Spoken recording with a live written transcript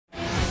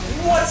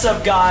What's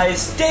up,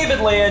 guys?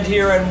 David Land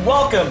here, and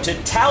welcome to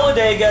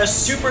Talladega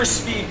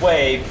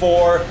Superspeedway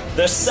for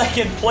the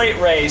second plate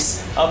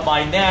race of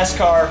my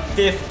NASCAR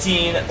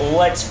 15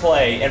 Let's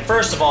Play. And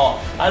first of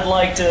all, I'd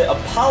like to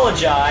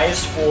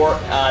apologize for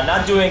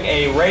not doing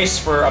a race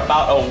for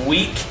about a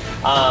week.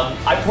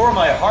 I pour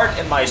my heart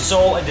and my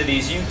soul into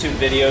these YouTube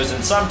videos,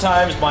 and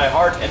sometimes my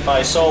heart and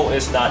my soul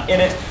is not in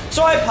it,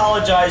 so I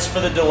apologize for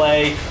the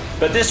delay.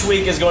 But this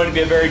week is going to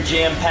be a very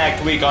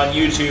jam-packed week on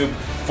YouTube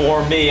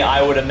for me,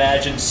 I would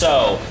imagine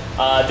so.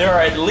 There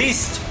are at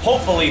least,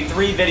 hopefully,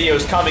 3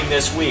 videos coming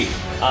this week.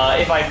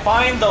 If I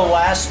find the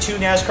last 2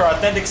 NASCAR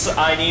Authentics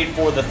I need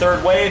for the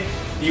third wave,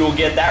 you will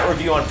get that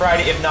review on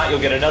Friday. If not,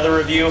 you'll get another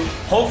review.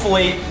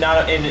 Hopefully,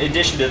 now in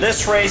addition to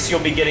this race, you'll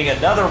be getting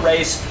another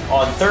race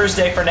on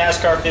Thursday for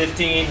NASCAR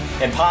 15,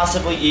 and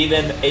possibly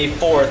even a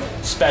 4th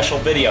special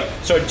video.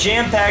 So a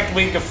jam-packed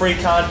week of free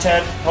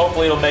content.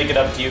 Hopefully it'll make it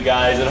up to you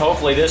guys, and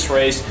hopefully this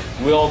race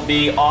will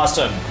be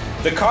awesome.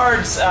 The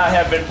cards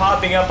have been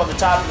popping up on the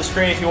top of the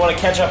screen if you want to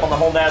catch up on the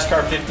whole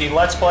NASCAR 15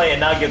 Let's Play and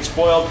not get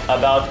spoiled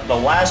about the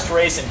last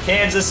race in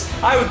Kansas.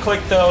 I would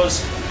click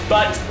those,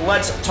 but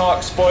let's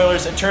talk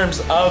spoilers in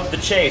terms of the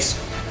chase.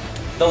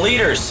 The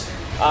leaders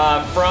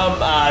from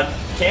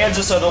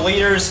Kansas are the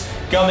leaders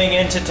coming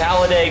into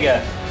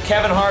Talladega.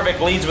 Kevin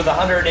Harvick leads with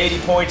 180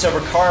 points over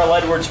Carl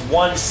Edwards,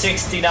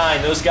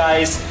 169. Those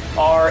guys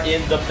are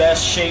in the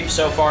best shape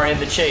so far in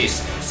the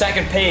chase.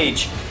 Second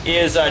page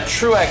is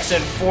Truex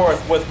in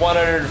 4th with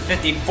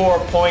 154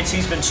 points.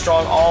 He's been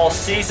strong all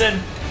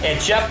season. And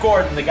Jeff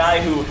Gordon, the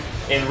guy who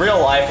in real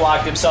life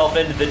locked himself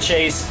into the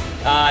chase,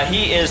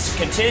 he is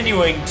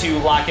continuing to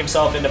lock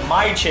himself into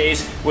my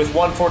chase with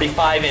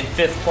 145 in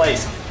 5th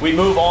place. We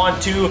move on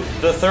to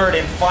the third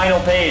and final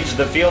page.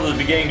 The field is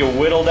beginning to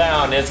whittle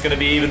down. It's going to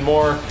be even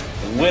more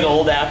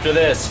whittled after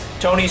this.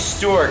 Tony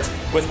Stewart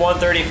with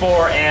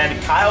 134,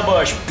 and Kyle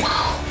Busch,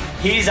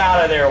 he's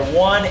out of there,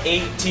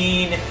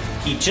 118.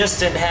 He just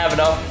didn't have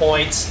enough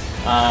points.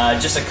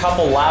 Just a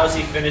couple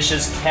lousy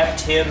finishes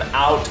kept him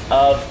out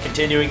of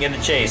continuing in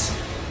the chase.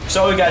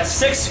 So we've got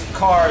 6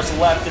 cars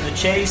left in the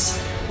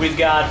chase. We've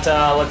got,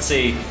 let's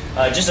see,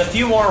 just a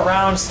few more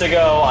rounds to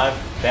go. I'm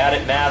bad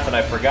at math and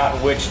I've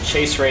forgotten which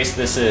chase race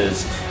this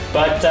is.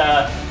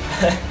 But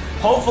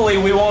hopefully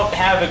we won't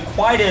have it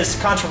quite as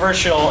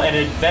controversial and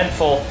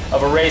eventful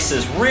of a race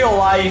as real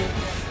life.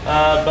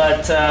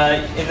 But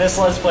in this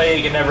Let's Play,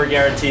 you can never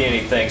guarantee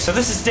anything. So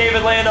this is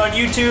David Land on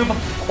YouTube.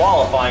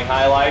 Qualifying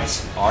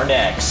highlights are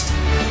next.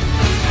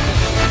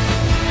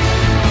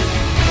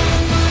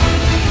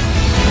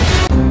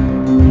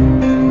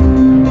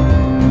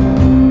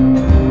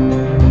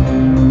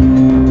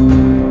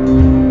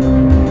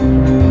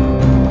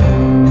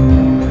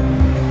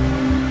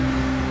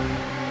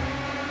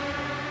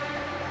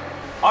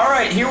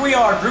 Alright, here we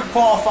are, group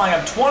qualifying.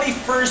 I'm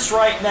 21st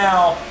right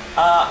now.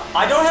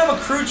 I don't have a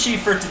crew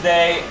chief for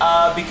today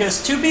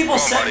because 2 people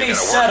sent me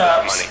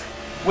setups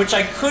which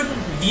I couldn't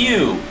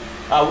view.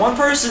 One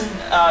person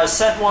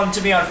sent one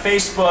to me on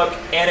Facebook,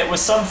 and it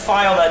was some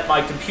file that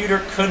my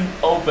computer couldn't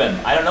open.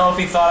 I don't know if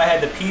he thought I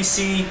had the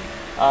PC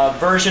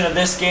version of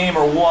this game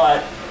or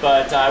what,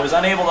 but I was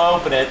unable to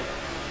open it.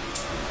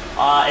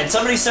 And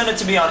somebody sent it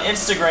to me on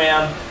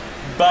Instagram.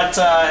 But,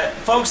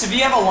 folks, if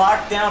you have a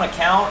lockdown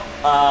account,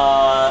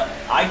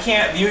 I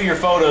can't view your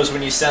photos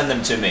when you send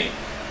them to me.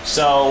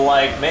 So,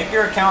 like, make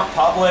your account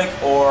public,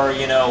 or,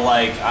 you know,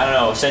 like, I don't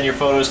know, send your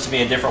photos to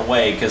me a different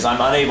way, because I'm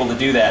unable to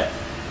do that.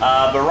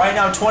 But right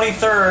now,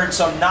 23rd,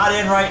 so I'm not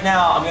in right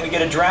now. I'm going to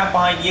get a draft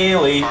behind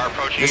Yaley.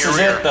 This is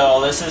it,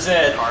 though. This is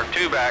it. Car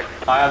 2 back.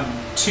 I'm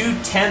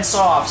 2/10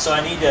 off, so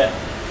I need to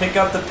pick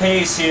up the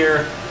pace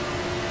here.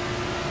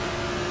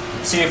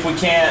 See if we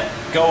can't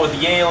go with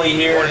Yaley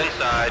here.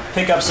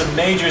 Pick up some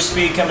major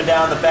speed coming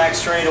down the back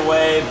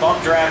straightaway.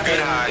 Bump drafting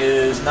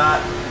is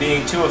not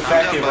being too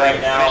effective right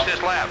now. Finish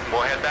this lap.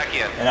 We'll head back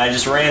in. And I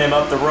just ran him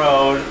up the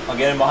road. I'll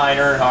get him behind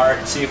Earnhardt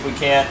and see if we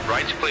can't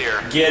Right's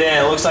clear. get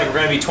in. It looks like we're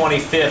going to be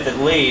 25th at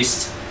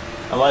least.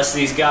 Unless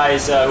these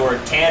guys who are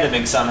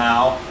tandeming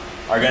somehow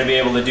are going to be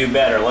able to do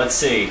better. Let's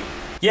see.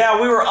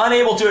 Yeah, we were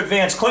unable to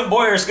advance. Clint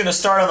Boyer is going to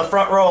start on the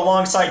front row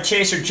alongside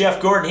chaser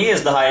Jeff Gordon. He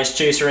is the highest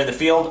chaser in the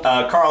field.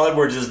 Carl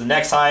Edwards is the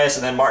next highest,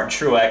 and then Martin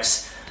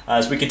Truex.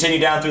 As we continue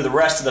down through the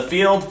rest of the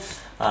field,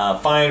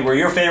 find where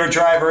your favorite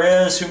driver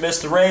is, who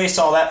missed the race,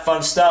 all that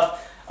fun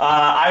stuff.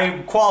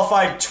 I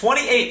qualified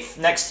 28th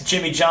next to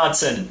Jimmy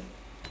Johnson.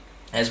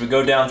 As we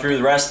go down through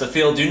the rest of the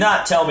field, do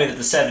not tell me that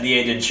the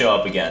 78 didn't show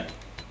up again.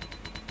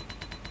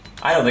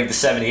 I don't think the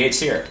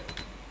 78's here.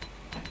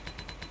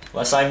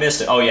 Unless I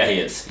missed it. Oh, yeah, he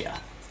is. Yeah.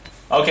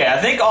 Okay,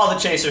 I think all the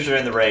chasers are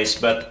in the race,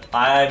 but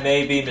I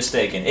may be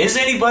mistaken. Did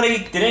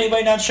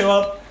anybody not show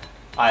up?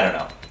 I don't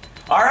know.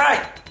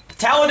 Alright,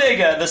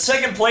 Talladega, the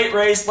second plate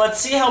race.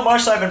 Let's see how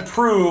much I've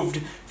improved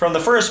from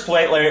the first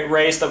plate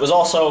race that was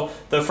also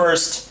the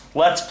first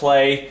Let's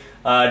Play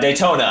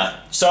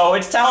Daytona. So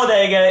it's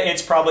Talladega,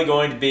 it's probably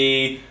going to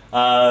be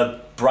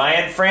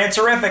Brian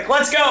Frantzerific.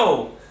 Let's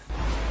go!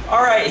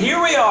 Alright,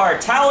 here we are,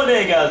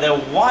 Talladega,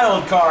 the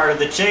wild card of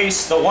the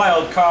chase, the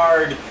wild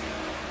card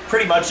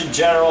pretty much in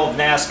general of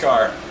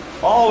NASCAR.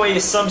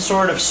 Always some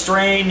sort of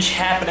strange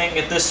happening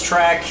at this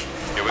track.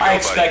 I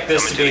expect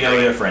this to be no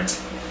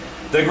different.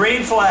 The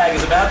green flag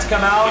is about to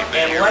come out,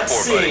 and let's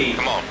see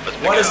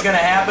what is going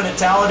to happen at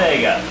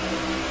Talladega.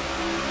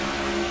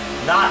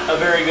 Not a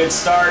very good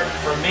start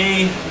for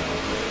me.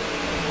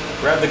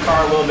 Revved the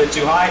car a little bit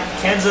too high.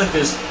 Kenseth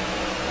is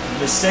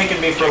mistaken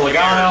me for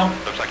Logano.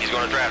 Looks like he's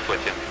going to draft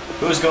with you.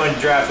 Who's going to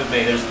draft with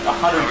me? There's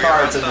 100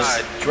 cars in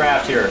this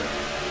draft here.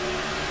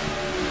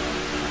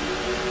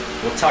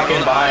 We'll tuck in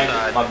behind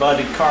my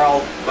buddy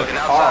Kyle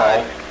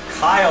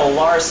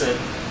Larson.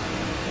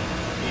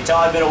 Can you tell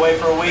I've been away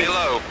for a week?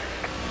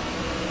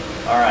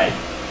 Alright.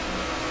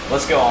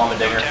 Let's go,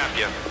 Allmendinger. Tap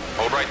you.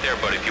 Hold right there,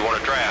 buddy, if you want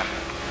to draft.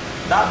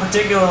 Not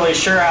particularly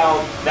sure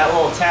how that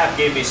little tap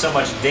gave me so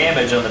much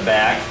damage on the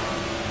back.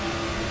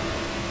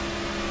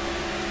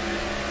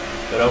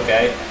 But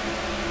okay.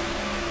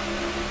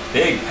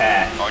 Big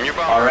pack on your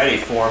bumper. Already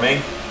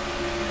forming.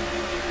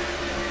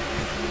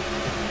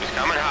 He's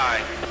coming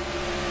high.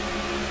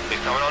 He's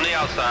coming on the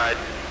outside.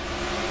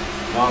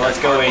 Come on, let's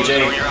go,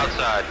 AJ. On your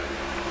outside.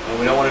 Well,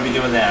 we don't want to be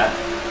doing that.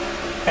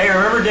 Hey,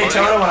 remember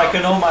Daytona when I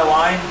couldn't hold my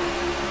line?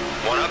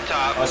 One up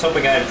top. I was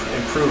hoping I'd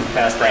improved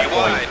past that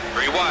point.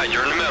 Three wide,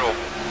 you're in the middle.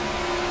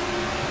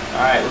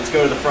 Alright, let's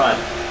go to the front.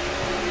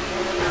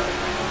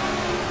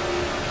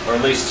 Or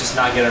at least just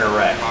not get in a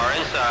wreck. Car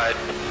inside.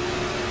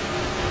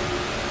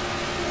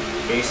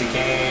 Casey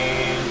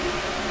Kane.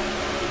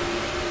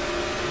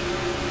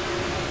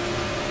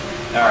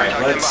 Alright,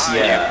 let's,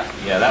 yeah,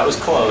 that was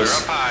close.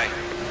 We're up high.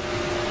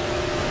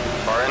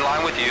 Car in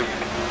line with you.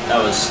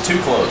 That was too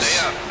close.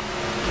 Stay up.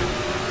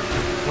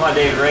 Come on,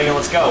 David Reagan,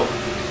 let's go.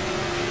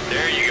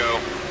 There you go.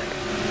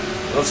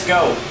 Let's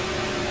go.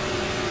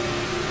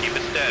 Keep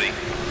it steady.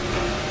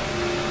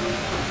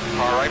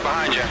 Car right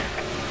behind you.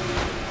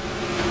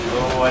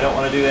 Oh, I don't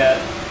want to do that.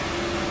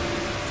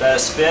 Is that a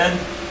spin?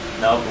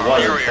 Nope, it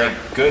wasn't.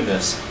 Thank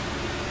goodness.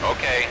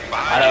 Okay,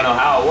 behind you. I don't know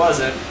how it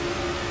wasn't.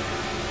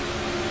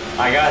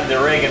 I got into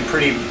Reagan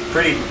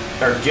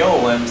or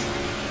Gilliland.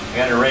 I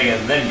got into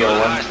Reagan, then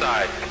Gilliland.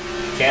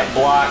 Can't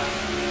block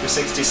the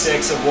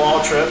 66 of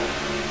Waltrip.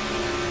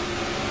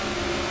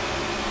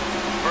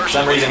 For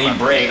some reason he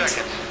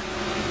braked.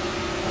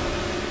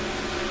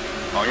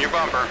 On your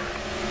bumper.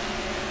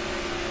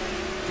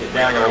 Get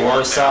down to the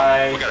low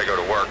side. We gotta go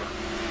to work.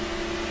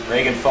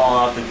 Reagan falling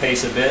off the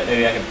pace a bit.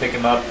 Maybe I can pick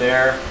him up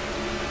there.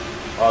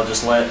 Or I'll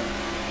just let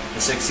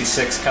the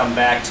 66 come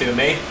back to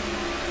me.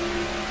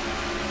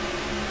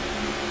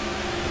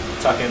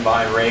 Tuck in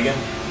behind Reagan.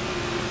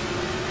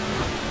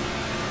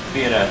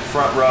 Being a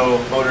front row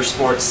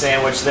motorsports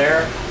sandwich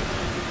there.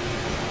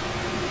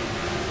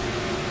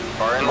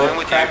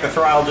 We'll crack the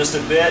throttle just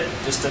a bit,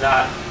 just to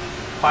not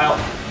pile.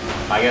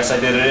 I guess I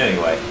did it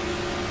anyway.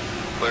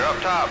 Clear up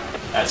top.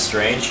 That's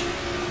strange.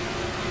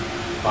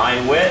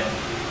 Behind Witt.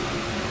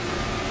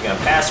 We gonna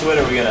pass Witt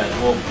or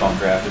we'll bump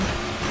draft him?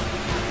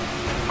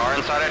 Car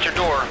inside at your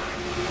door.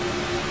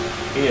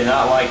 He did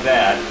not like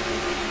that.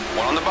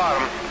 One on the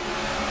bottom.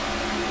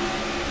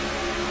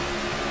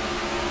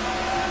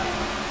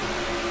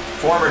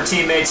 Former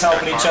teammates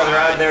helping each other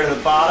out there to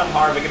the bottom.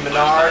 Harvick and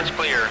Menard. It's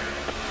clear.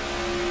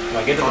 Come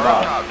on, get to the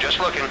bottom. Top, just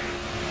looking.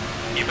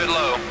 Keep it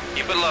low.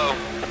 Keep it low.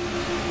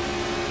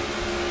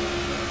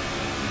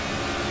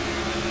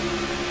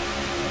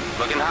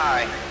 Looking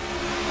high.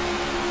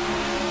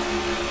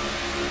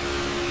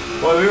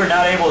 Well, we were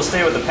not able to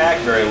stay with the pack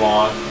very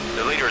long.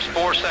 The leader is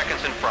 4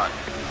 seconds in front.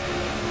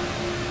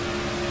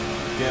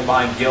 Getting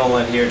behind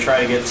Gilliland here, try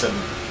to get some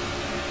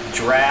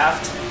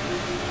draft.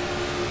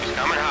 He's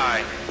coming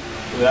high.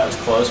 Ooh, that was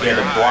close. We had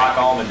to block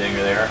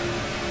Allmendinger there.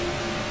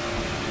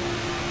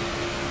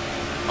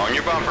 On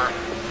your bumper.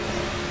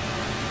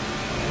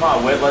 Come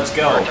on, Witt, let's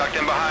go. We're tucked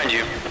in behind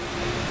you.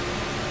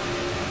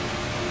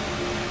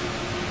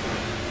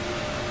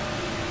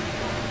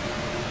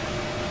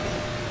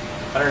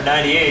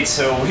 $198,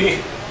 so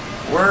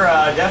we're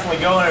definitely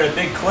going at a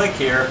big click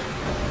here.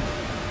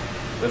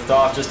 Lift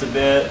off just a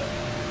bit.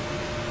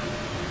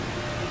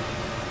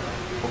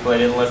 Hopefully I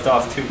didn't lift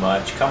off too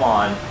much. Come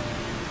on.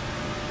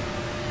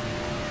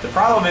 The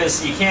problem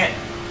is you can't,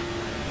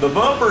 the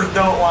bumpers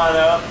don't line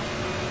up.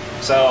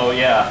 So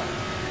yeah,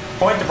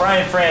 point to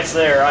Brian France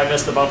there. I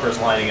missed the bumpers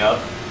lining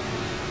up.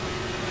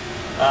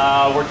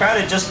 We're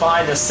kind of just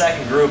behind this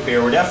second group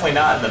here. We're definitely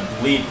not in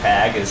the lead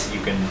pack, as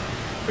you can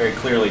very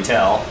clearly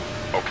tell.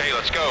 Okay,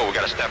 let's go. We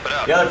got to step it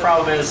up. The other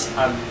problem is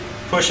I'm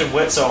pushing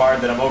Witt so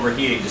hard that I'm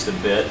overheating just a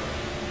bit.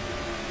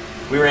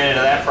 We ran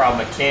into that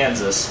problem at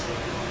Kansas.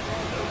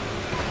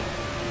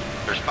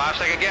 There's a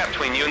 5-second gap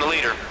between you and the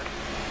leader.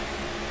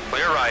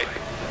 Clear right.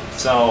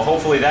 So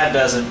hopefully that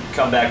doesn't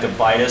come back to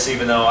bite us,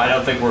 even though I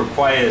don't think we're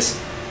quite as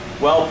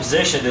well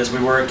positioned as we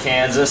were at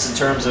Kansas in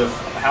terms of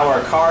how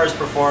our car is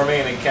performing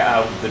and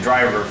how the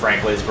driver,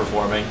 frankly, is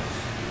performing.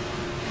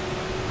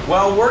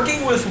 Well,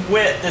 working with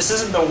Witt, this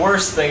isn't the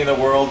worst thing in the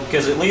world,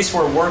 because at least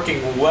we're working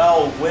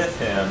well with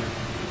him.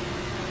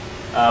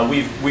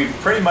 We've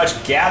pretty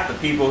much gapped the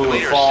people who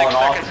have fallen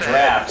off the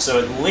draft, so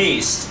at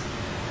least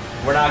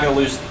we're not going to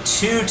lose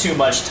too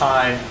much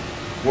time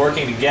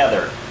working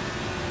together.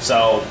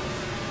 So,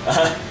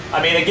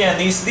 I mean, again,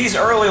 these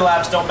early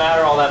laps don't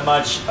matter all that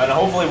much, and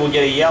hopefully we'll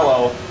get a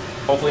yellow,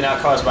 hopefully not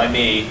caused by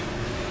me,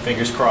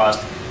 fingers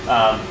crossed,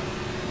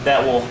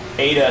 that will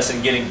aid us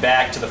in getting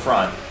back to the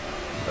front.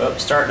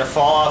 Oops, starting to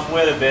fall off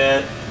with a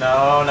bit.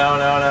 No,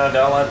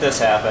 don't let this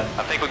happen.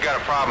 I think we've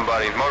got a problem,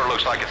 buddy. The motor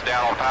looks like it's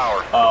down on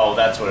power. Oh,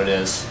 that's what it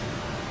is.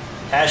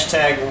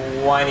 Hashtag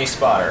whiny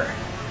spotter.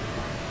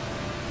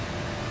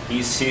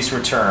 He's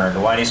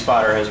returned. Whiny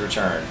spotter has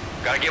returned.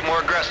 Gotta get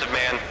more aggressive,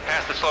 man.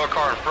 Pass the slower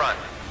car in front.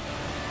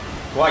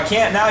 Well, I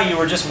can't now. You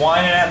were just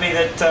whining at me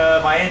that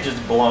my engine's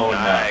blown.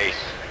 Nice.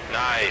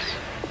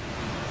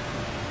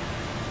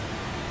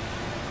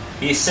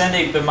 He's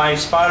sending, but my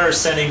spotter is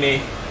sending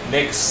me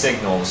mixed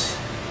signals.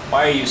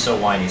 Why are you so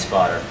whiny,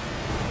 spotter?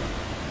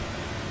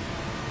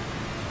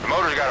 The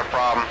motor's got a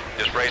problem.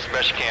 Just race the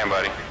best you can,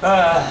 buddy.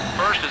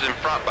 First is in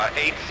front by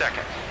 8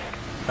 seconds.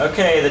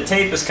 Okay, the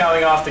tape is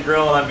coming off the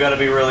grill, and I'm going to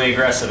be really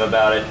aggressive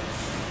about it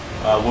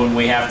when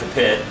we have to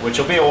pit, which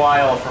will be a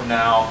while from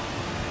now.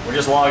 We're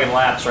just logging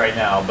laps right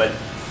now, but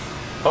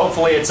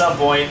hopefully at some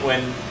point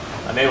when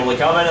I'm able to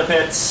come into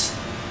pits,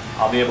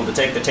 I'll be able to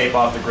take the tape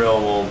off the grill.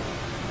 We'll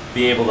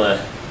be able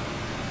to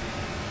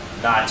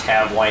not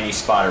have whiny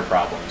spotter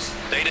problems.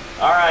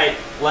 Alright,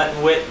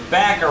 letting Whit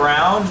back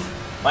around.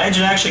 My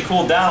engine actually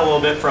cooled down a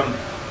little bit from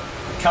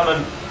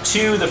coming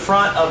to the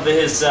front of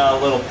his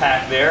little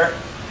pack there.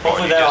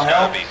 Hopefully that'll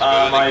help.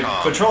 My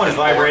controller's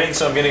vibrating,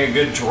 so I'm getting a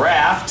good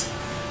draft.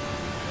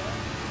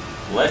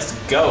 Let's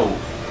go.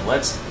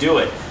 Let's do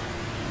it.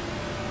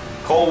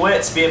 Cole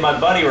Witt's being my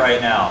buddy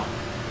right now,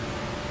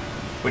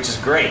 which is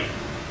great.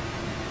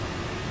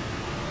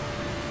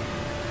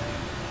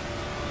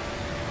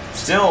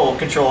 Still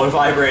controller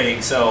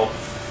vibrating, so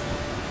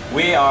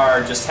we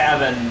are just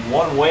having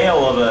one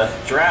whale of a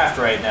draft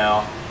right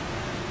now.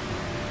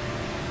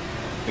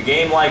 The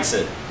game likes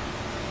it.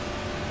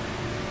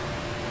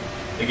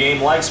 The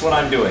game likes what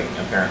I'm doing,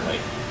 apparently.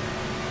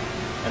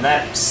 And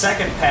that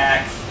second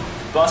pack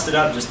busted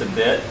up just a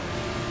bit.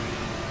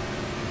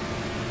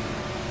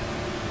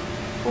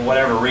 For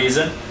whatever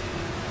reason.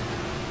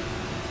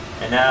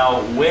 And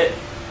now Witt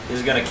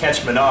is going to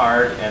catch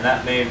Menard, and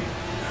that may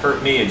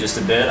hurt me just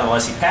a bit,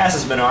 unless he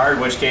passes Menard,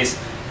 in which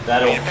case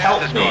that'll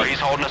help me. He's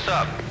holding us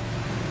up.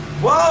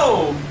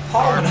 Whoa!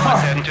 Paul Menard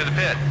heading to the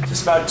pit.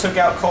 just about took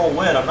out Cole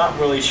Witt. I'm not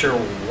really sure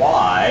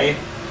why.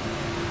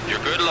 You're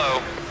good low.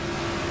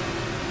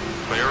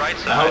 On your right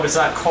side. I hope it's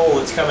not Cole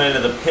that's coming into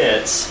the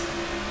pits.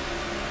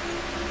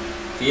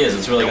 If he is,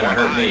 it's really going to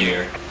hurt me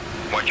here.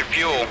 Want your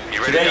fuel. You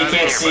ready? Today you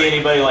can't see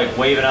anybody like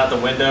waving out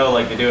the window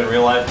like they do in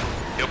real life.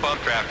 He'll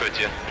bump draft with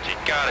you, but you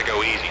gotta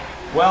go easy.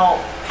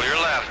 Well, Clear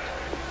left.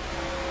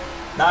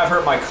 now I've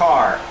hurt my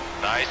car.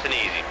 Nice and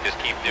easy. Just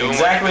keep doing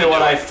Exactly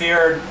what I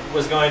feared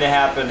was going to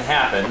happen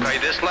happened. Okay,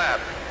 this lap.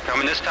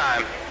 Coming this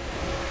time.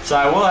 So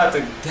I will have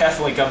to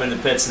definitely come into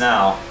pits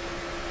now.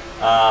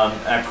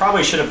 I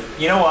probably should have.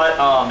 You know what?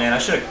 Oh man, I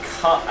should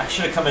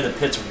have come into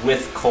pits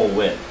with Cole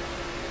Witt.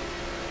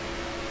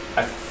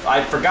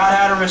 I forgot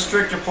how to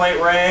restrict your plate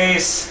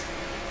race.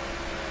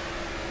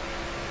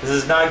 This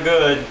is not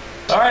good.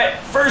 All right,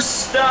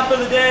 first stop of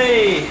the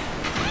day,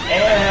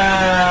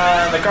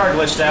 and the car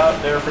glitched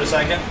out there for a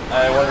second.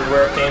 I wondered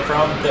where it came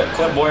from. The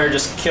Clint Boyer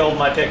just killed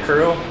my pit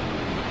crew.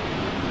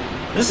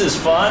 This is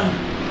fun.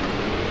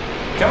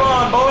 Come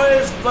on,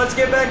 boys, let's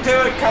get back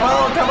to it. Come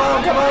on, come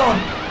on, come on.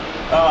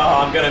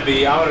 Oh, I'm gonna be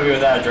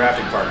without a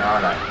drafting partner,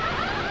 aren't I?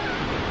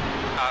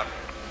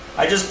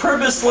 I just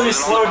purposely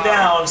slowed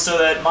down so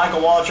that Michael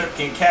Waltrip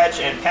can catch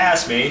and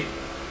pass me,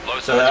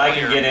 so that I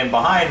can get in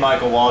behind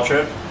Michael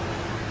Waltrip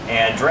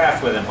and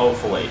draft with him,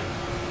 hopefully.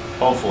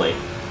 Hopefully.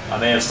 I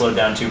may have slowed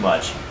down too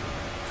much.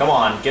 Come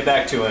on, get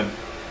back to him.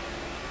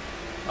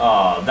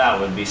 Oh, that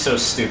would be so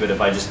stupid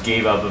if I just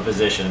gave up a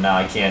position and now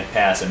I can't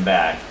pass him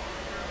back.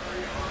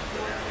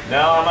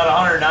 No, I'm at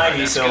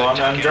 190, so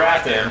I'm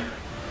drafting him.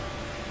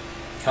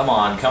 Come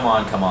on, come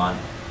on, come on.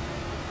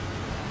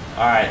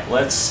 Alright,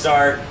 let's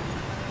start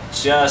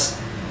just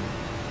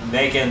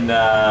making,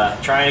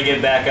 trying to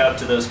get back up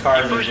to those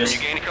cars that are just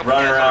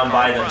running around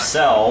by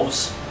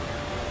themselves.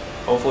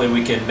 Hopefully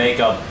we can make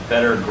up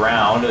better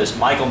ground as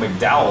Michael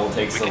McDowell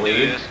takes the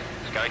lead.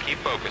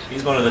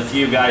 He's one of the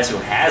few guys who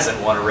hasn't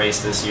won a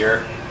race this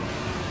year.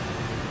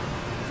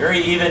 Very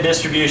even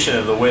distribution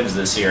of the wins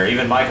this year.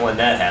 Even Michael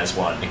Annette has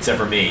one, except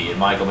for me and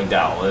Michael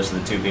McDowell. Those are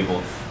the two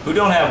people who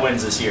don't have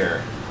wins this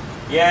year.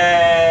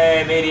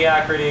 Yay,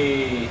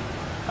 mediocrity.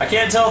 I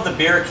can't tell if the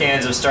beer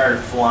cans have started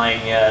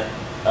flying yet.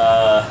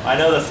 I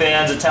know the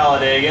fans at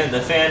Talladega and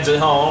the fans at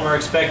home are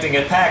expecting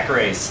a pack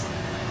race.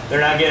 They're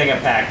not getting a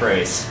pack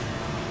race.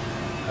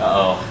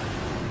 Uh-oh.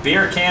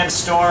 Beer can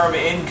storm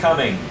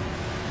incoming.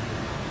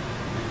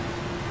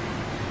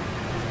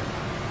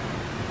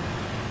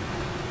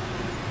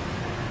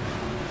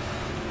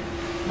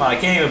 Come on, I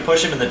can't even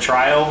push him in the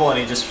tri-oval and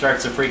he just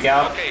starts to freak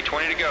out. Okay,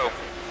 20 to go.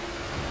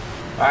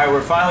 Alright,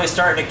 we're finally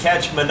starting to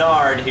catch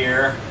Menard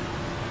here.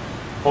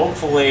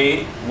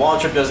 Hopefully,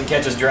 Waltrip doesn't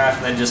catch his draft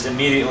and then just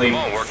immediately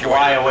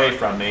fly away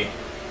from me.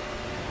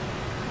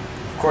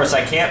 Of course,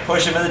 I can't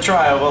push him in the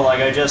tri-oval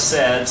like I just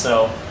said,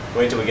 so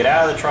wait till we get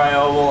out of the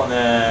tri-oval and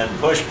then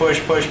push,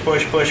 push, push,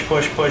 push, push,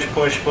 push, push,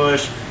 push,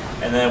 push,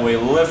 and then we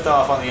lift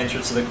off on the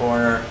entrance of the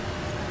corner.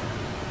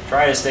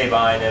 Try to stay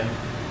behind him.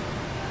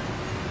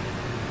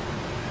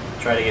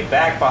 Try to get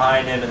back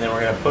behind him, and then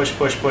we're going to push,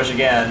 push, push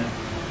again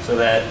so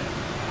that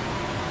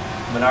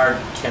Menard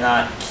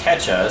cannot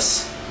catch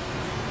us.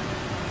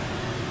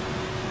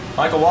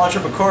 Michael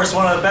Waltrip, of course,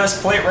 one of the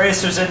best plate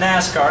racers in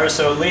NASCAR,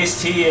 so at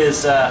least he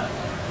is,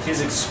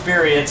 his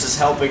experience is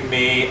helping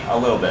me a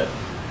little bit.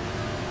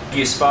 Thank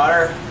you,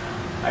 spotter.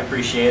 I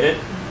appreciate it.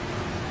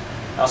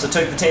 I also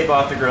took the tape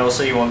off the grill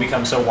so you won't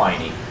become so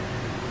whiny.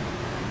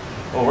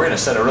 Well, we're going to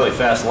set a really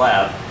fast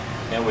lap,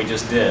 and we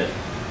just did.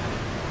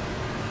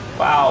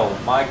 Wow,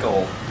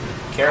 Michael.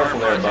 Careful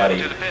there,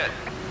 buddy.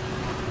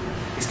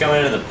 He's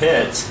coming into the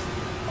pits.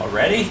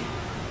 Already?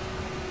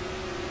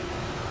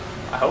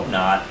 I hope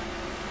not.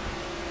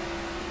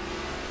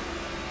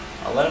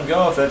 I'll let him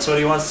go if that's what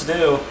he wants to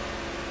do.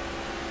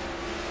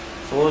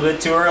 It's a little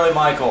bit too early,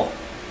 Michael.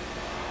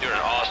 Doing an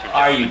awesome job.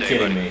 Are you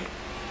kidding me?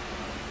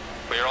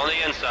 We're on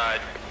the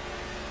inside.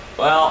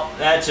 Well,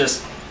 that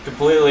just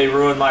completely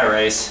ruined my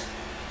race.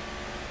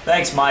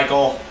 Thanks,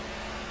 Michael.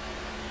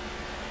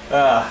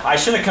 I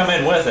should have come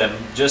in with him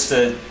just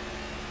to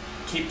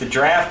keep the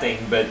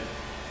drafting, but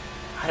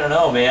I don't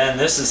know, man.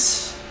 This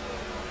is...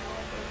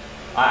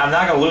 I'm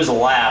not going to lose a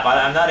lap.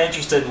 I'm not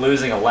interested in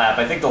losing a lap.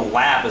 I think the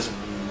lap is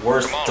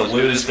worse to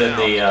lose than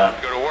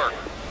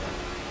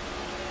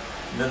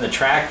the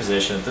track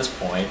position at this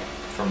point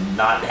from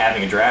not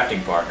having a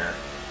drafting partner.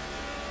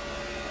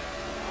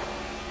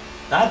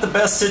 Not the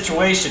best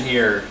situation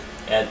here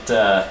at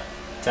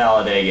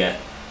Talladega.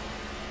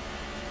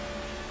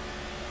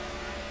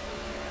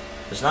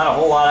 There's not a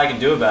whole lot I can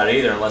do about it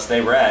either unless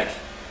they wreck.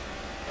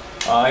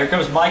 Here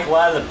comes Michael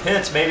out of the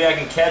pits. Maybe I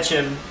can catch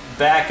him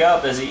back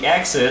up as he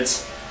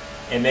exits,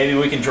 and maybe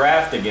we can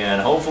draft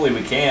again. Hopefully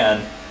we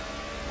can.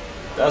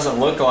 Doesn't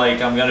look like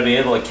I'm going to be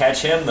able to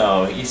catch him,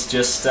 though. He's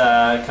just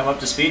come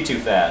up to speed too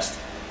fast.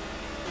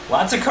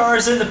 Lots of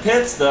cars in the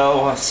pits,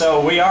 though,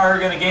 so we are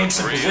going to gain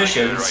some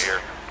positions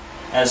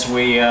as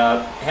we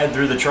head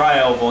through the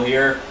tri-oval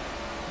here.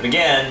 But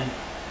again,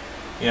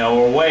 you know,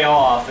 we're way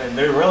off, and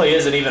there really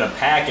isn't even a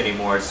pack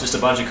anymore. It's just a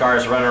bunch of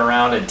cars running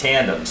around in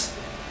tandems.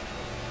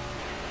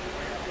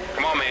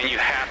 Come on, man, you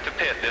have to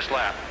pit this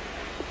lap.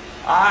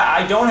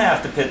 I don't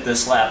have to pit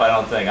this lap, I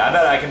don't think. I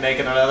bet I can make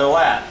it another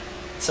lap.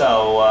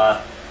 So,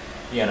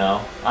 you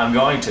know, I'm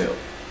going to.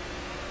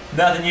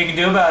 Nothing you can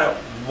do about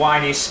it,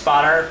 whiny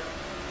spotter.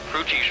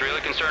 Crew chief's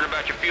really concerned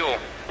about your fuel.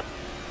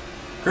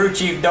 Crew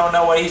chief don't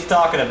know what he's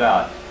talking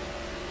about.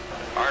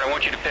 Alright, I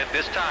want you to pit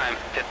this time.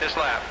 Pit this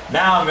lap.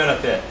 Now I'm going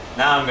to pit.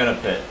 Now I'm going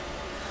to pit.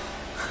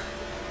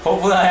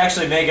 Hopefully I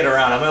actually make it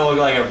around. I'm going to look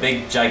like a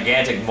big,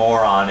 gigantic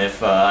moron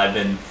if I've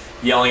been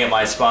yelling at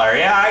my spotter,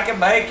 yeah, I can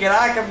make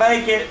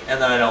it, and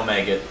then I don't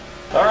make it.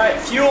 Alright,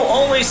 fuel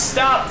only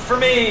stop for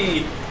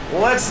me.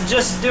 Let's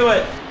just do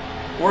it.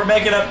 We're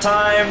making up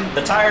time.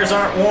 The tires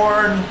aren't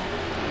worn.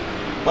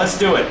 Let's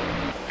do it.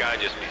 Gotta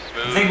just be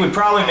smooth. I think we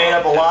probably made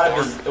up a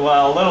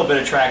little bit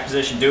of track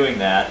position doing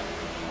that.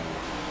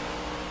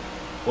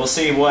 We'll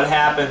see what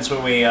happens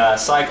when we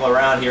cycle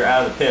around here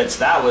out of the pits.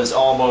 That was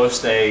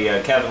almost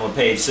a Kevin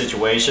LePage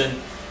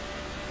situation.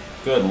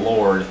 Good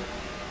Lord.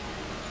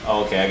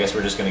 Oh, okay, I guess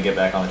we're just going to get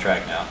back on the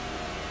track now.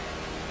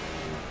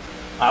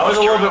 I was a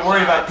little bit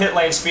worried about pit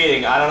lane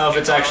speeding. I don't know if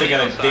it's actually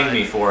going to ding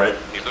me for it.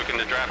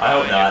 I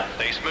hope not.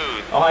 Stay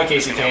smooth. Oh, hi,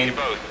 Casey Kane.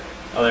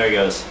 Oh, there he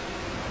goes.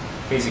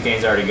 Casey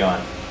Kane's already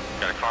gone.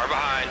 Got a car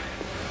behind.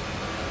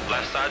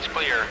 Left side's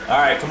clear. All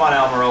right, come on,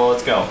 Almirola,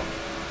 let's go.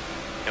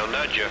 He'll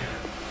nudge you.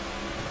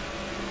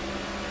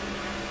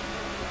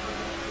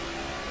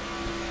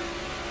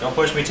 Don't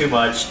push me too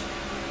much.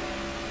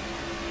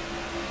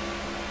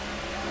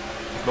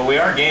 But we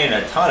are gaining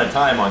a ton of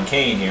time on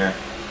Kane here.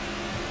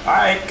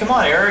 Alright, come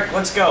on, Eric,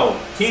 let's go.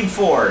 Team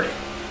Ford.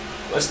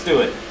 Let's do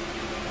it.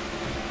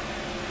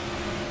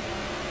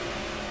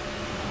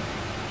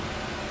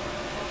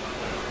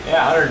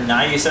 Yeah,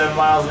 197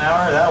 miles an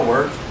hour, that'll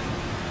work.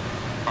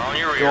 On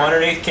your rear. Go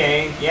underneath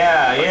Kane.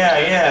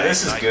 Yeah,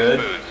 this is good.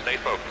 Stay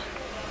focused.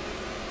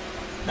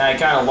 Now he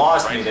kind of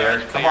lost me there.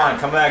 Come on,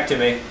 come back to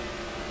me.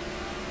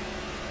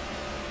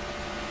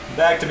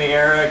 Back to me,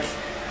 Eric.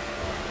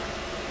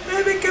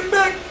 Baby, come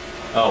back.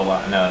 Oh,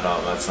 wow. No,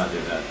 let's not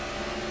do that.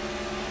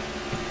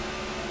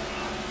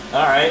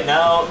 Alright,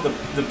 now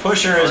the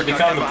pusher has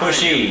become the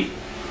pushee.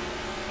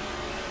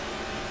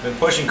 Been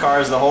pushing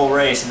cars the whole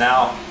race.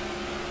 Now,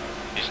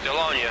 he's still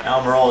on you.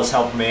 Almirola is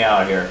helping me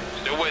out here.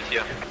 Still with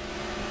you.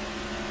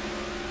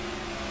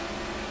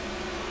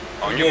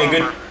 On Being a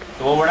good,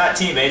 well, we're not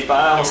teammates, but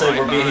I almost say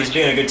he's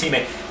being a good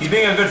teammate. He's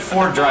being a good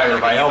Ford driver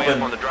by helping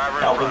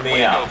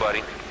me out.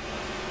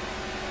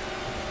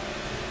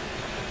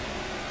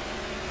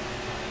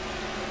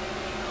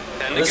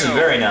 This is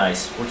very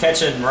nice. We're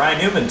catching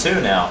Ryan Newman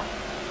too now.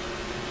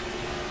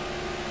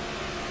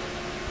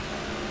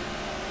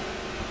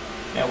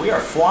 We are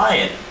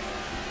flying.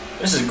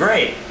 This is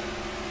great.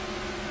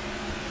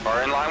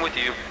 Are in line with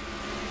you.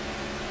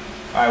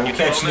 All right, we'll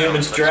catch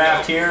Newman's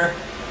draft here.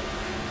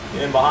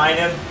 Get in behind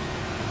him.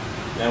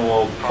 Then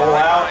we'll pull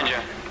out. Look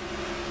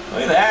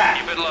at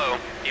that. Keep it low.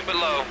 Keep it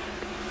low.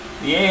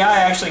 The AI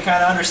actually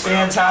kind of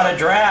understands how to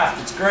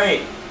draft. It's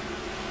great.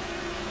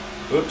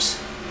 Oops.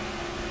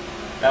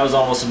 That was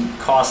almost a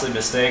costly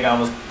mistake. I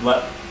almost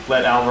let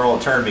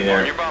Almirola turn me there.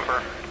 On your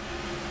bumper.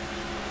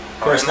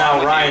 Of course,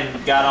 now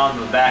Ryan got on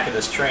the back of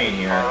this train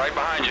here. All right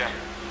behind you.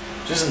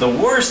 Which isn't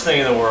the worst thing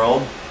in the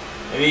world.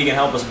 Maybe he can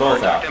help us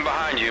both out.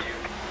 Behind you.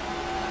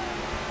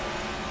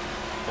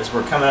 As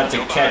we're coming up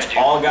to catch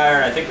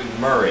Allgaier and I think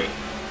McMurray.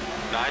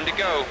 9 to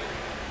go.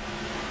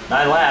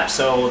 9 laps,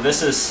 so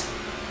this is...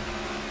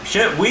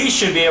 we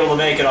should be able to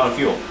make it on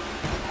fuel.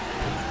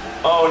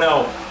 Oh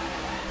no.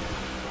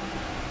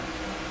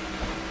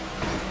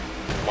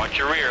 Watch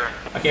your rear.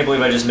 I can't believe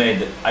I just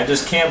made it. I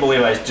just can't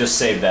believe I just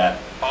saved that.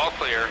 All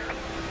clear.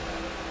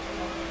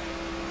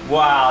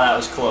 Wow, that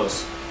was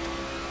close.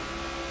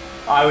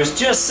 I was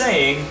just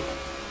saying,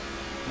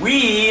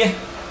 we,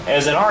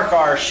 as in our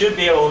car, should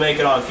be able to make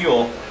it on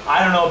fuel.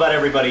 I don't know about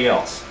everybody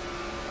else.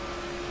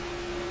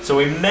 So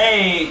we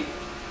may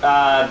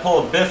pull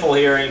a biffle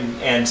here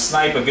and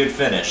snipe a good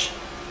finish.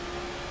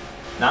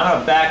 Now I'm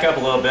going to back up a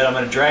little bit. I'm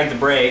going to drag the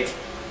brake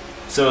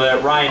so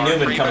that Ryan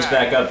Newman comes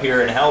back up here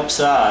and helps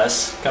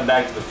us come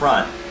back to the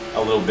front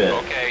a little bit.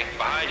 Okay,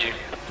 behind you.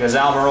 Because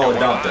Almirola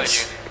dumped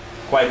us.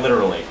 Quite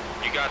literally.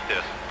 You got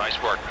this.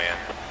 Nice work, man.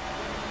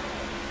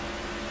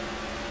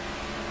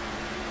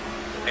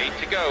 8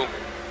 to go.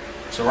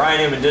 So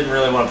Ryan Newman didn't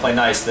really want to play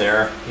nice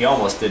there. He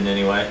almost didn't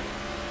anyway.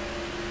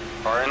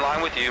 Car in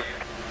line with you.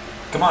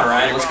 Come on,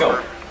 Ryan, let's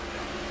go.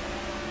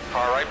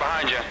 Car right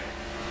behind you.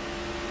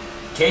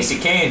 Casey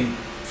Kane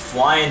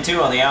flying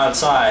too on the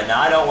outside.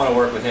 Now I don't want to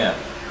work with him.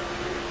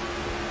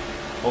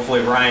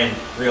 Hopefully Ryan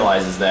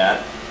realizes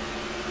that.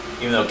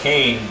 Even though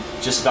Kane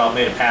just about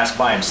made a pass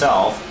by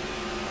himself.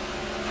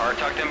 Car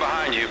tucked in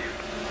behind you.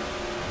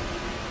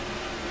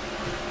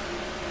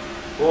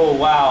 Oh,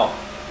 wow.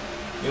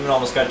 Newman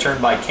almost got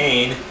turned by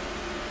Kane.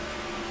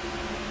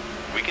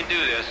 We can do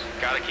this.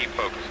 Gotta keep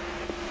focused.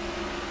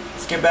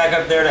 Let's get back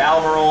up there to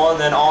Almirola and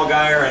then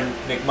Allgaier and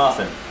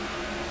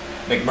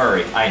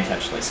McMurray. I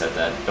intentionally said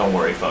that. Don't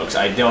worry, folks.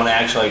 I don't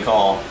actually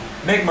call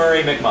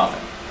McMurray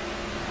McMuffin.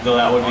 Though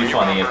that would be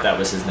funny if that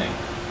was his name.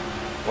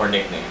 Or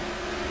nickname.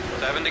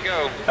 7 to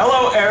go.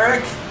 Hello,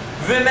 Eric.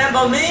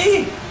 Remember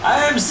me?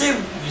 I am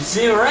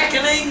the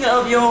reckoning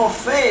of your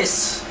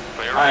face.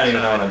 I don't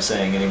even know what I'm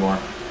saying anymore.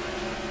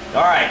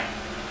 Alright.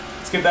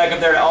 Let's get back up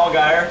there to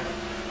Allgaier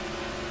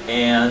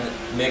and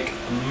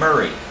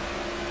McMurray.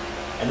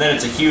 And then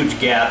it's a huge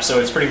gap, so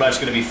it's pretty much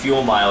going to be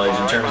fuel mileage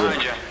in terms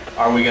of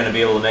are we going to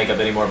be able to make up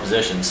any more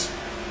positions.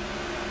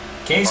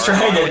 Kane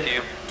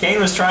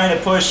was trying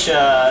to push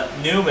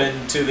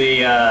Newman to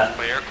the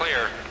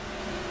clear.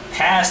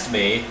 Past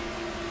me,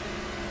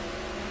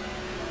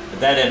 but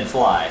that didn't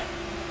fly.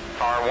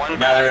 Car one.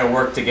 Now they're going to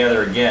work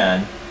together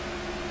again,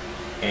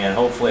 and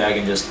hopefully I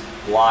can just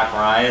block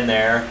Ryan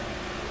there.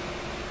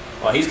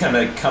 Well, he's going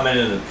to come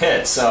into the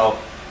pit, so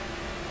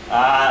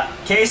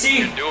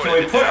Casey, can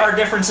we put our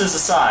differences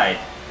aside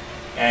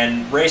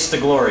and race to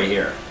glory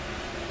here?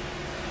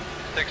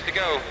 6 to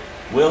go.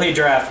 Will he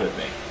draft with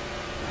me?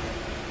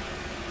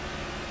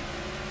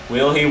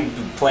 Will he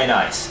play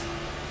nice?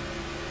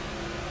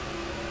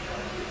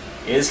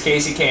 Is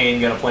Casey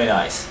Kane going to play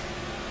nice?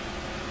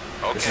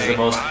 Okay, this is the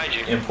most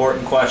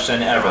important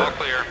question ever. All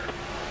clear.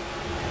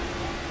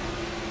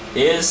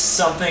 Is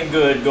something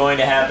good going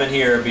to happen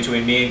here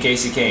between me and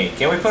Casey Kane?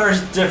 Can we put our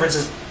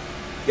differences...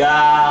 he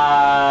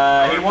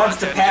wants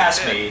to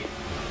pass me.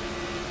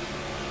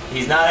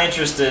 He's not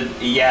interested.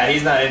 Yeah,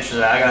 he's not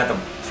interested. I'm going to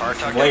have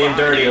to play him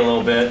dirty a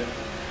little bit.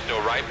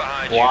 Still right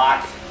behind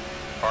Block.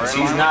 Because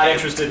he's not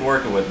interested in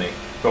working with me.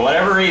 For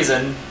whatever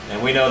reason,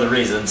 and we know the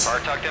reasons,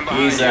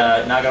 he's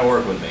not going to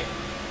work with me.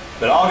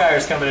 But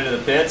Allgaier's coming into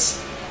the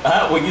pits.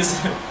 We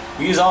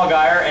use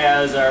Allgaier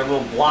as our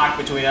little block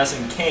between us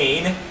and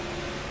Kane.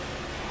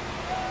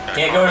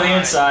 Can't go to the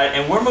inside,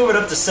 and we're moving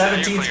up to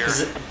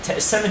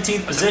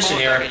 17th position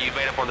here. You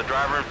made up on the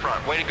driver in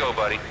front. Way to go,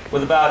 buddy.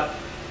 With about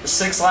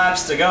 6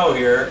 laps to go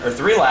here, or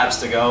 3 laps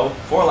to go,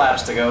 4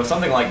 laps to go,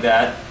 something like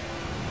that.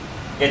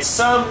 It's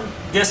some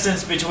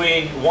distance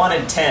between 1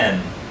 and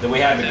 10 that we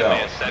have to go.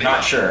 I'm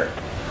not sure.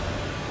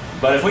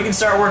 But if we can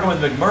start working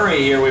with McMurray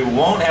here, we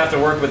won't have to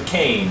work with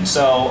Kane.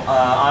 So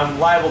I'm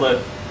liable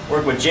to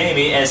work with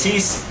Jamie as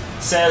he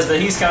says that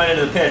he's coming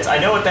into the pits. I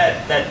know what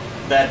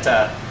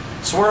that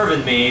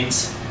swerving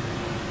means.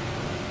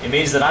 It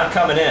means that I'm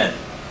coming in.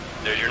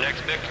 There's your next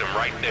victim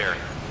right there.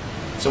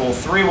 So we'll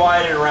 3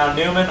 wide it around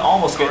Newman,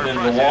 almost getting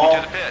into the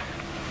wall.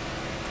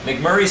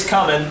 McMurray's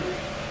coming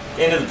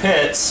into the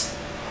pits.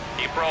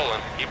 Keep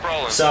rolling, keep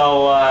rolling.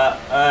 So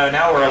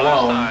now we're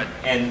alone,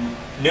 and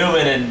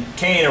Newman and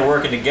Kane are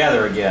working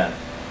together again,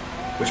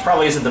 which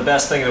probably isn't the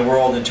best thing in the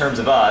world in terms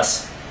of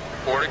us.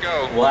 4 to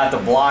go. We'll have to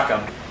block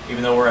them,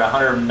 even though we're at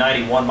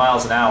 191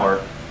 miles an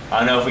hour. I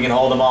don't know if we can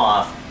hold them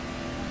off.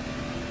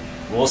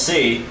 We'll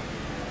see.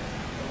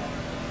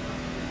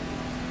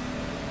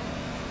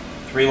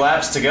 3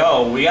 laps to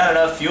go. We got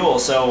enough fuel,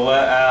 so we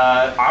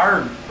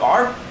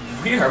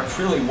are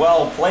really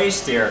well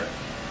placed here.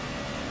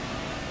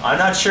 I'm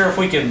not sure if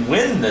we can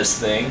win this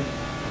thing,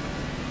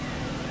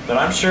 but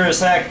I'm sure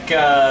as heck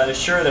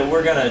sure that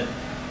we're gonna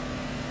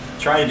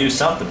try to do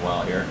something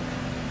well here.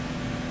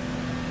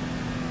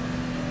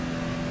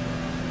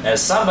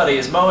 As somebody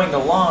is mowing the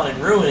lawn and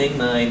ruining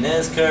my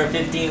NASCAR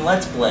 15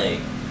 Let's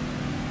Play.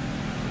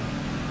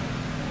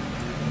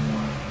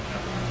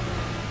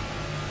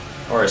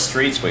 Or a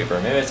street sweeper.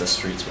 Maybe it's a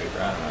street sweeper.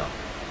 I don't know.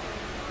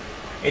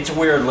 It's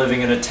weird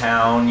living in a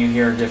town. You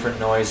hear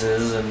different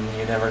noises and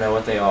you never know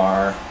what they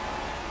are.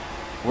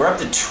 We're up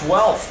to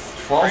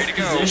 12th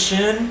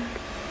position.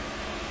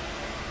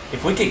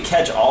 If we could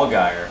catch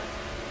Allgaier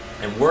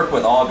and work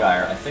with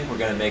Allgaier, I think we're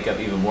going to make up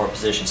even more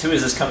positions. Who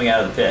is this coming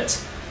out of the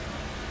pits?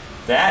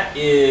 That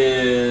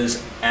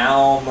is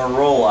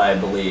Almirola, I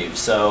believe.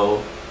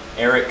 So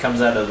Eric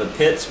comes out of the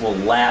pits. We'll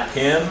lap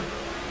him.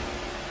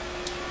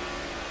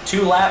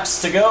 2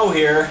 laps to go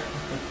here.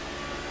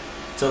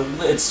 So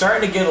it's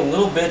starting to get a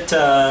little bit,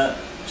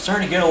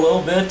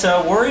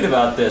 worried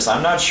about this.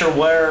 I'm not sure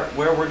where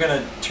we're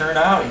gonna turn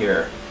out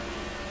here.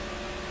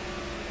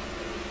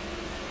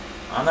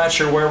 I'm not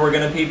sure where we're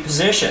gonna be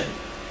positioned.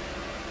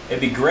 It'd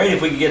be great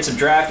if we could get some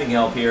drafting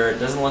help here. It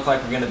doesn't look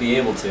like we're gonna be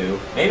able to.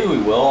 Maybe we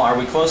will. Are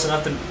we close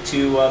enough to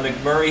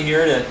McMurray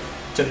here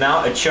to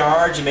mount a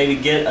charge and maybe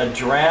get a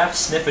draft,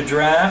 sniff a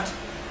draft?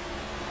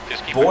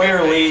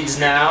 Boyer leads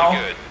now.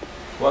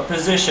 What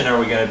position are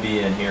we going to be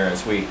in here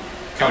as we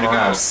come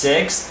around?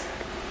 6th?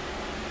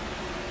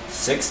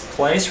 6th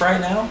place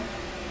right now?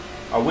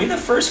 Are we the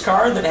first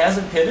car that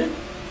hasn't pitted?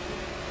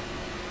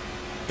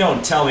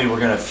 Don't tell me we're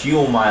going to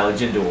fuel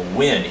mileage into a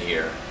win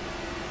here.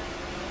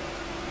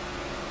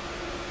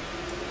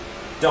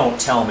 Don't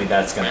tell me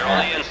that's going to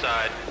happen. On the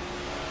inside.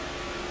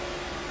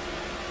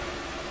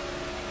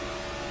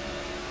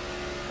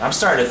 I'm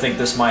starting to think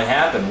this might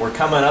happen. We're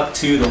coming up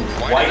to the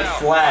white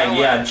flag.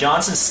 Yeah,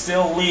 Johnson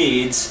still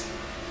leads.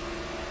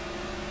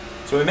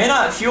 So we may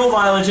not fuel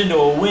mileage into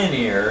a win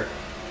here,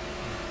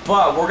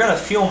 but we're going to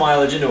fuel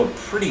mileage into a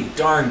pretty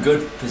darn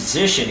good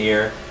position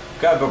here.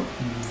 Got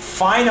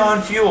fine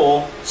on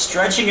fuel.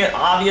 Stretching it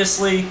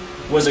obviously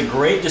was a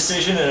great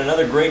decision, and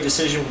another great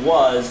decision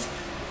was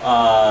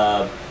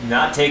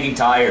not taking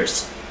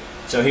tires.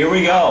 So here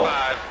we go.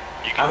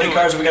 How many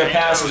cars are we going to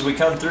pass as we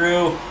come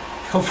through?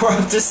 We're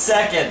up to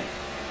 2nd.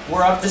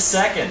 We're up to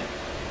 2nd.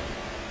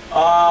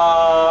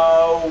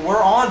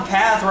 We're on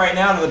path right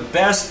now to the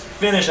best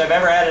finish I've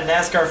ever had in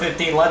NASCAR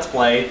 15 Let's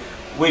Play.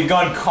 We've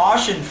gone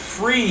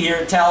caution-free here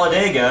at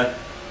Talladega,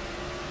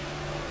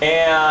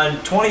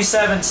 and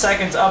 27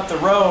 seconds up the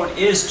road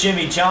is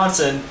Jimmy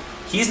Johnson.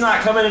 He's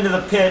not coming into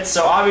the pit,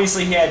 so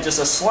obviously he had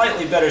just a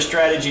slightly better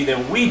strategy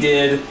than we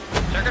did.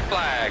 Checkered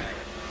flag.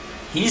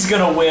 He's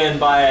going to win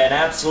by an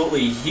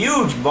absolutely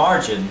huge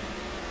margin,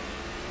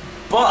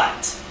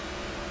 but,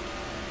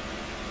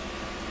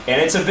 and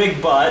it's a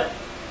big but,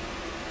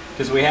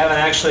 because we haven't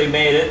actually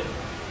made it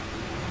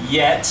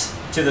yet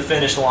to the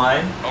finish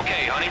line.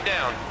 Okay, hunt him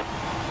down.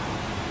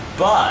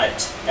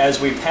 But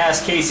as we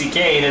pass Casey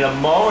Kane in a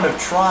moment of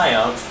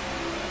triumph,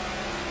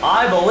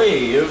 I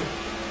believe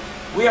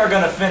we are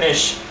going to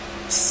finish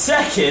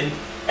 2nd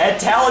at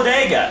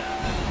Talladega.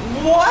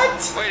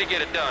 What? Way to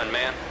get it done,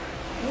 man.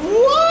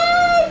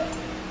 What?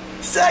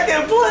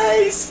 2nd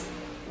place?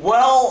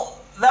 Well,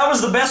 that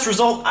was the best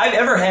result I've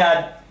ever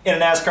had in a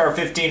NASCAR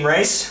 15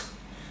 race,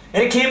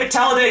 and it came at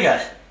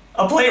Talladega,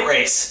 a plate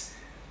race.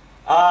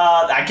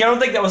 I don't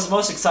think that was the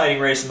most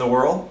exciting race in the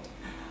world,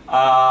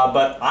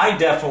 but I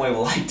definitely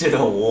liked it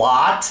a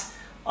lot.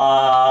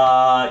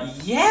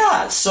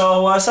 Yeah,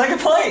 so 2nd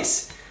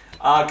place.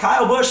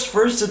 Kyle Busch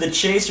first of the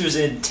Chasers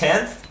in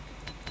 10th.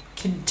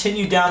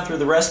 Continued down through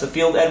the rest of the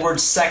field.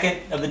 Edwards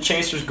 2nd of the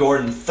Chasers.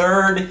 Gordon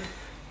 3rd.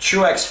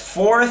 Truex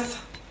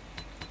 4th.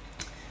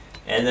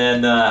 And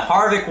then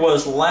Harvick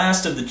was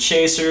last of the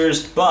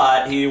Chasers,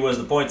 but he was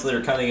the points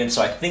leader coming in,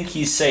 so I think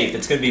he's safe.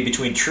 It's going to be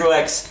between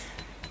Truex.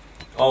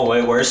 Oh,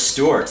 wait, where's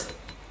Stewart?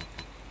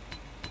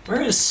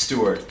 Where is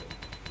Stewart?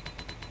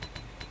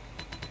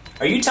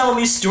 Are you telling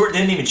me Stewart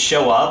didn't even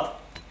show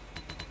up?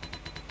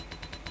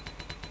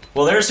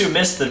 Well, there's who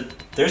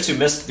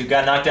who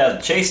got knocked out of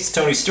the chase. It's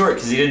Tony Stewart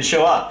because he didn't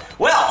show up.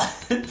 Well,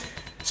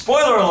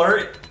 spoiler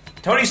alert,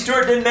 Tony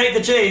Stewart didn't make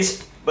the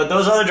chase, but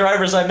those other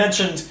drivers I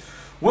mentioned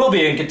will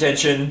be in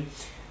contention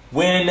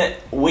when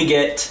we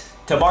get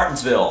to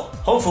Martinsville.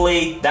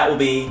 Hopefully, that will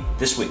be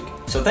this week.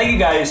 So thank you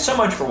guys so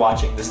much for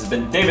watching. This has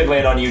been David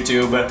Lane on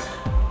YouTube.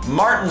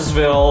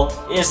 Martinsville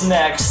is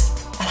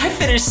next. I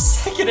finished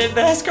 2nd in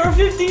NASCAR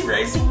 15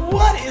 race.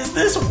 What is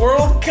this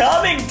world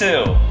coming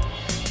to?